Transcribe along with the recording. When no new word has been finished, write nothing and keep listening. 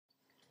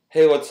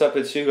Hey, what's up?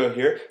 It's Hugo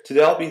here.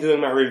 Today I'll be doing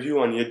my review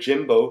on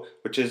Yojimbo,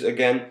 which is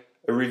again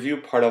a review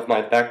part of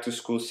my back to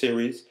school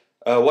series.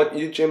 What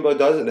Yojimbo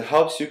does, it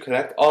helps you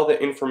collect all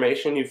the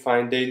information you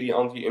find daily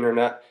on the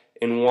internet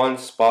in one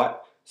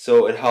spot.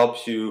 So it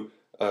helps you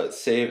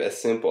save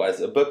as simple as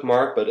a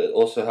bookmark, but it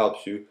also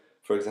helps you,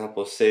 for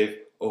example, save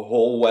a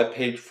whole web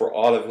page for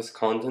all of its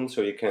content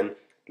so you can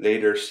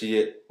later see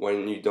it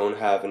when you don't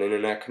have an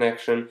internet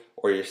connection,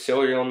 or your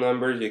serial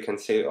numbers. You can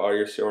save all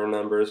your serial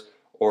numbers,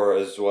 or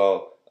as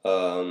well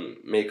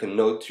make a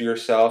note to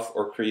yourself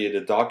or create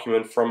a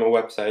document from a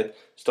website,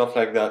 stuff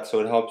like that. So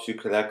it helps you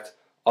collect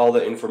all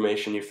the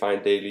information you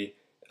find daily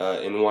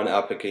in one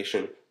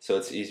application, so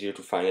it's easier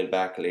to find it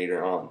back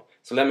later on.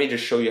 So let me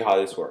just show you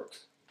how this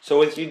works. So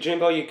with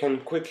Yojimbo, you can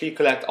quickly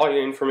collect all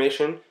your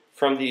information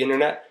from the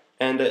internet,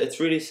 and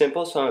it's really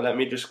simple. So let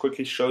me just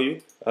quickly show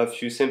you a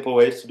few simple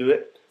ways to do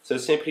it. So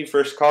simply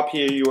first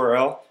copy a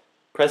URL,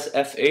 press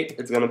F8,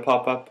 it's going to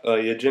pop up a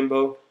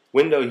Yojimbo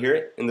window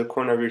here in the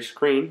corner of your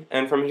screen,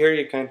 and from here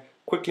you can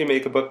quickly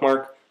make a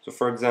bookmark. So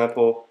for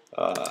example,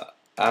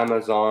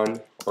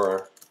 Amazon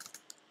or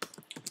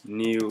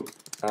new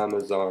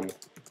Amazon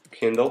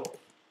Kindle.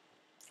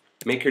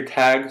 Make your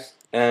tags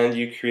and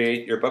you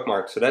create your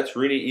bookmark. So that's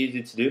really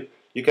easy to do.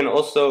 You can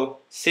also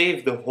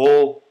save the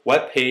whole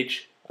web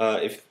page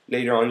if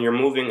later on you're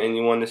moving and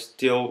you want to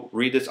still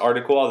read this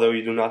article although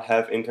you do not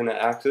have internet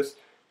access.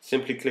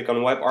 Simply click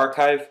on Web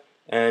Archive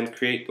and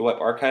create the web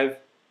archive.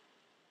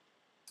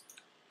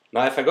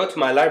 Now if I go to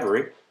my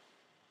library,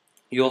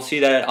 you'll see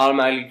that it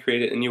automatically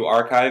created a new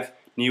archive,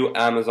 new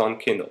Amazon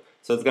Kindle.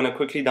 So it's going to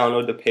quickly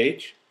download the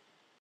page.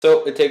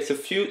 So it takes a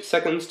few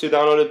seconds to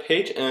download the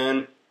page,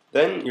 and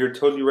then you're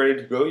totally ready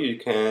to go. You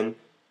can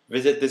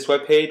visit this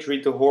web page,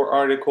 read the whole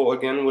article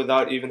again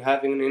without even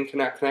having an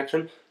internet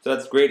connection. So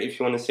that's great if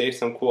you want to save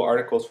some cool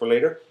articles for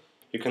later.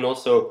 You can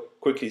also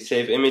quickly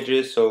save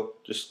images, so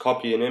just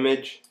copy an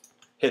image,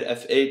 hit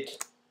F8,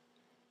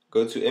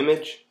 go to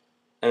image,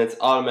 and it's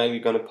automatically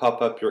going to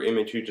pop up your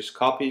image you just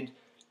copied.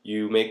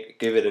 You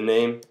give it a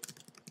name,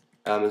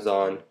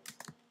 Amazon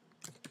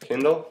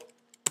Kindle.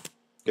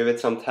 Give it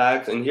some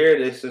tags, and here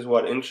this is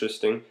what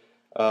interesting.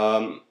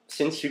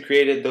 Since you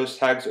created those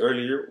tags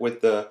earlier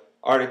with the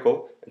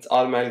article, it's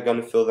automatically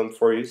going to fill them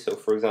for you. So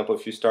for example,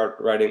 if you start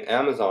writing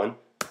Amazon,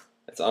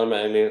 it's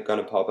automatically going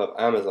to pop up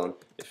Amazon.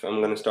 If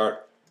I'm going to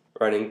start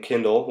writing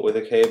Kindle with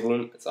a K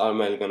boom, it's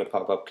automatically going to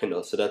pop up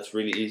Kindle. So that's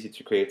really easy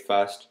to create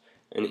fast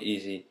and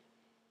easy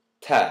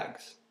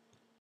tags.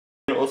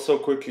 You can also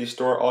quickly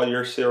store all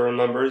your serial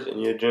numbers in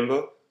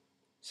Yojimbo.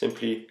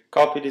 Simply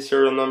copy the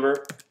serial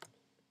number,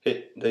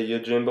 hit the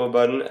Yojimbo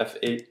button,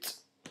 F8,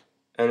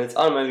 and it's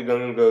automatically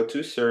going to go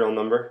to serial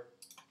number,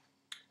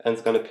 and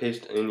it's going to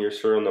paste in your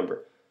serial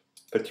number.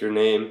 Put your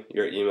name,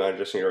 your email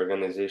address, and your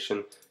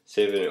organization,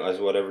 save it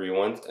as whatever you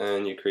want,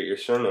 and you create your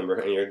serial number,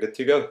 and you're good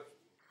to go.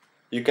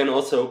 You can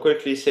also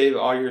quickly save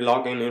all your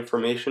login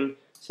information.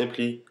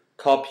 Simply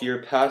copy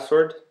your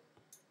password,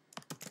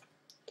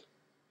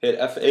 hit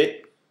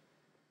F8,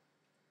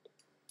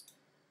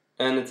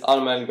 and it's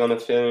automatically going to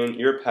fill in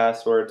your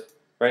password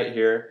right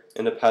here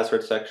in the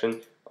password section.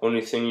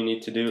 Only thing you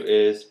need to do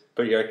is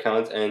put your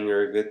account and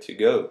you're good to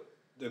go.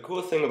 The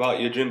cool thing about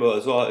Yojimbo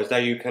as well is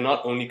that you can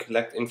not only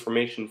collect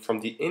information from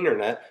the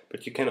internet,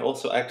 but you can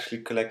also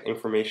actually collect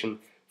information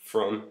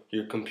from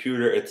your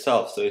computer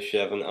itself. So if you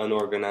have an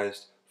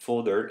unorganized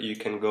folder, you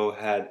can go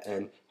ahead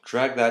and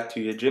drag that to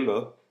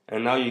Yojimbo,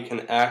 and now you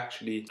can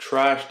actually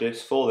trash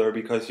this folder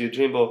because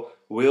Yojimbo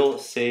will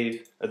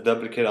save a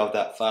duplicate of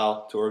that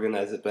file to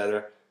organize it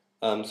better.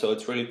 So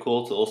it's really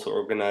cool to also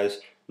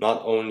organize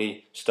not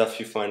only stuff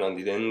you find on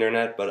the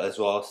internet, but as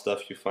well as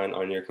stuff you find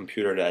on your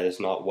computer that is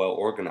not well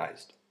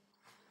organized.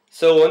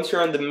 So once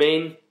you're on the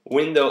main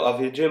window of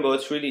Yojimbo,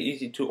 it's really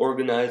easy to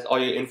organize all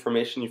your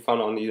information you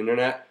found on the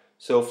internet.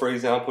 So for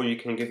example, you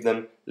can give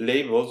them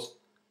labels,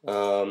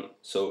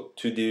 so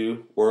to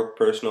do, work,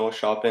 personal,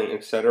 shopping,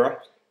 etc.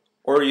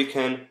 Or you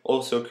can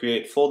also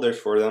create folders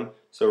for them.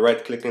 So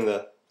right click in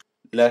the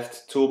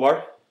left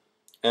toolbar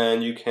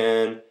and you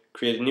can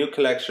create a new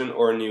collection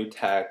or a new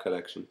tag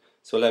collection.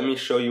 So let me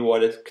show you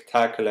what a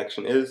tag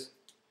collection is.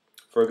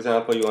 For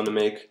example, you want to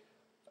make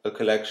a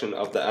collection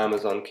of the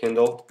Amazon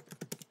Kindle,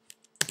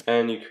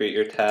 and you create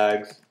your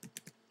tags.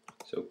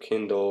 So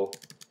Kindle,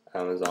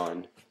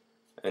 Amazon,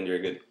 and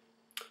you're good.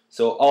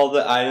 So all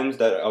the items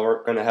that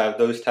are going to have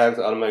those tags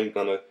are automatically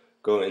going to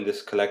go in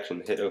this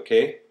collection. Hit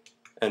OK,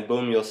 and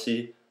boom, you'll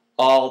see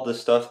all the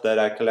stuff that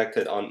I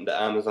collected on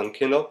the Amazon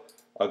Kindle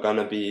are going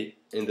to be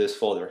in this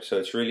folder. So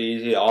it's really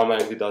easy, it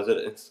automatically does it,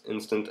 it's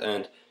instant,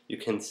 and you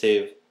can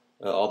save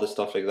all the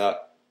stuff like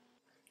that.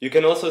 You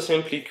can also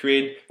simply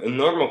create a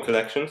normal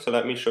collection, so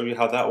let me show you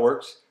how that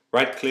works.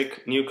 Right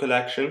click, new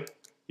collection,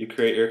 you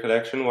create your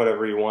collection,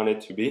 whatever you want it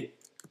to be.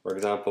 For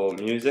example,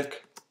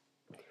 music.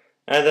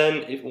 And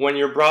then when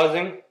you're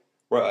browsing,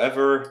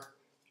 wherever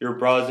you're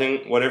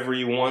browsing, whatever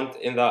you want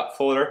in that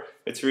folder,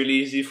 it's really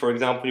easy. For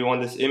example, you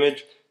want this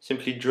image,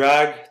 simply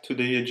drag to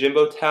the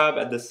Yojimbo tab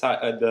at the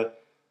side,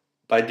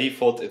 by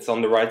default it's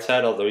on the right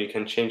side, although you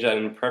can change that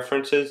in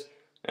preferences.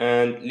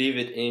 and leave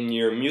it in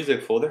your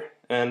music folder,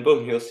 and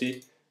boom, you'll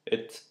see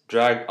it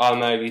dragged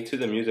automatically to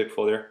the music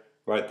folder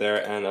right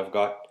there, and I've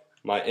got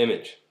my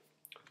image.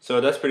 So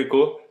that's pretty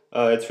cool.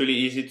 It's really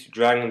easy to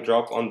drag and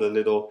drop on the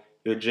little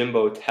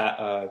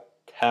Yojimbo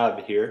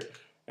tab here.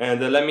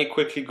 And let me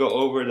quickly go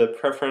over the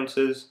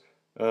preferences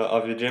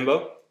of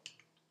Yojimbo.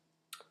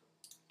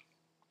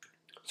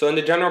 So in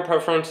the general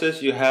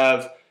preferences, you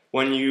have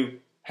when you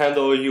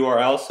handle a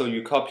URL, so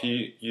you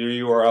copy your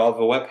URL of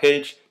a web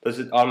page, does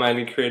it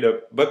automatically create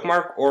a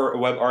bookmark or a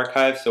web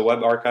archive? So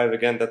web archive,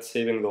 again, that's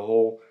saving the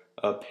whole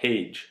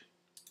page.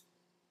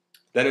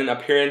 Then in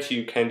appearance,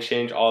 you can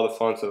change all the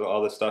fonts of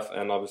all the stuff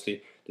and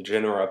obviously the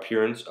general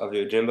appearance of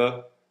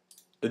Yojimbo.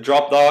 The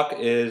drop dock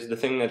is the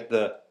thing at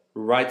the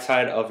right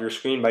side of your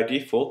screen by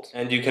default,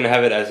 and you can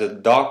have it as a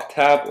dock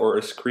tab or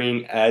a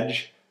screen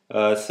edge.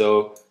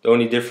 So the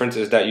only difference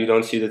is that you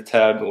don't see the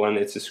tab when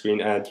it's a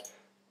screen edge,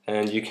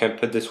 and you can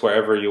put this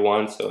wherever you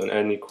want, so in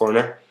any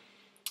corner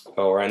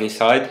or any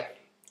side,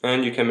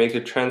 and you can make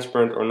it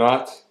transparent or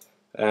not,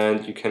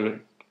 and you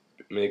can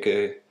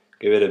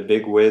give it a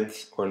big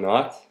width or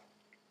not.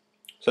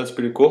 So that's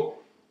pretty cool.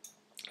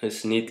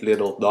 This neat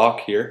little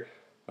dock here,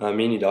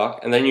 mini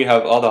dock, and then you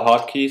have all the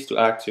hotkeys to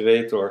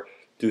activate or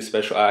do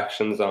special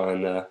actions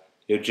on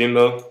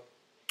Yojimbo.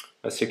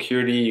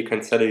 Security, you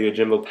can set a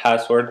Yojimbo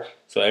password,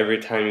 so every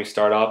time you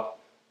start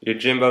up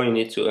Yojimbo you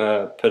need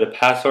to put a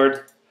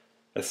password.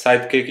 A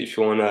sidekick if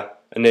you want to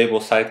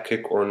enable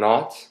sidekick or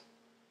not,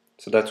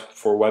 so that's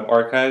for web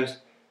archives.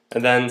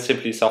 And then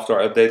simply software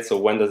updates, so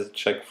when does it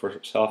check for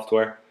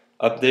software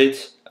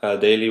updates,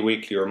 daily,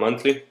 weekly or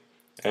monthly,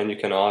 and you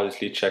can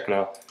obviously check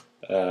now.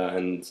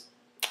 And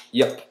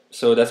yep,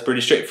 so that's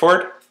pretty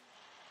straightforward.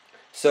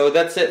 So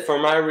that's it for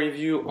my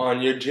review on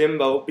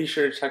Yojimbo. Be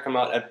sure to check them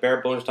out at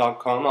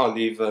barebones.com. I'll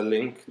leave a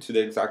link to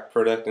the exact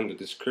product in the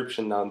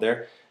description down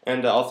there.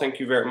 And I'll thank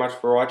you very much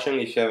for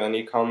watching. If you have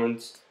any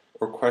comments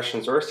or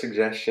questions or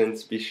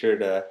suggestions, be sure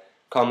to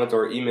comment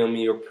or email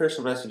me or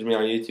personal message me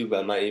on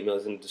YouTube. My email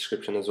is in the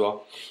description as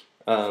well.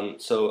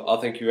 So I'll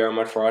thank you very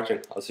much for watching.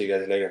 I'll see you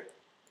guys later.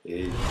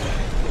 Peace.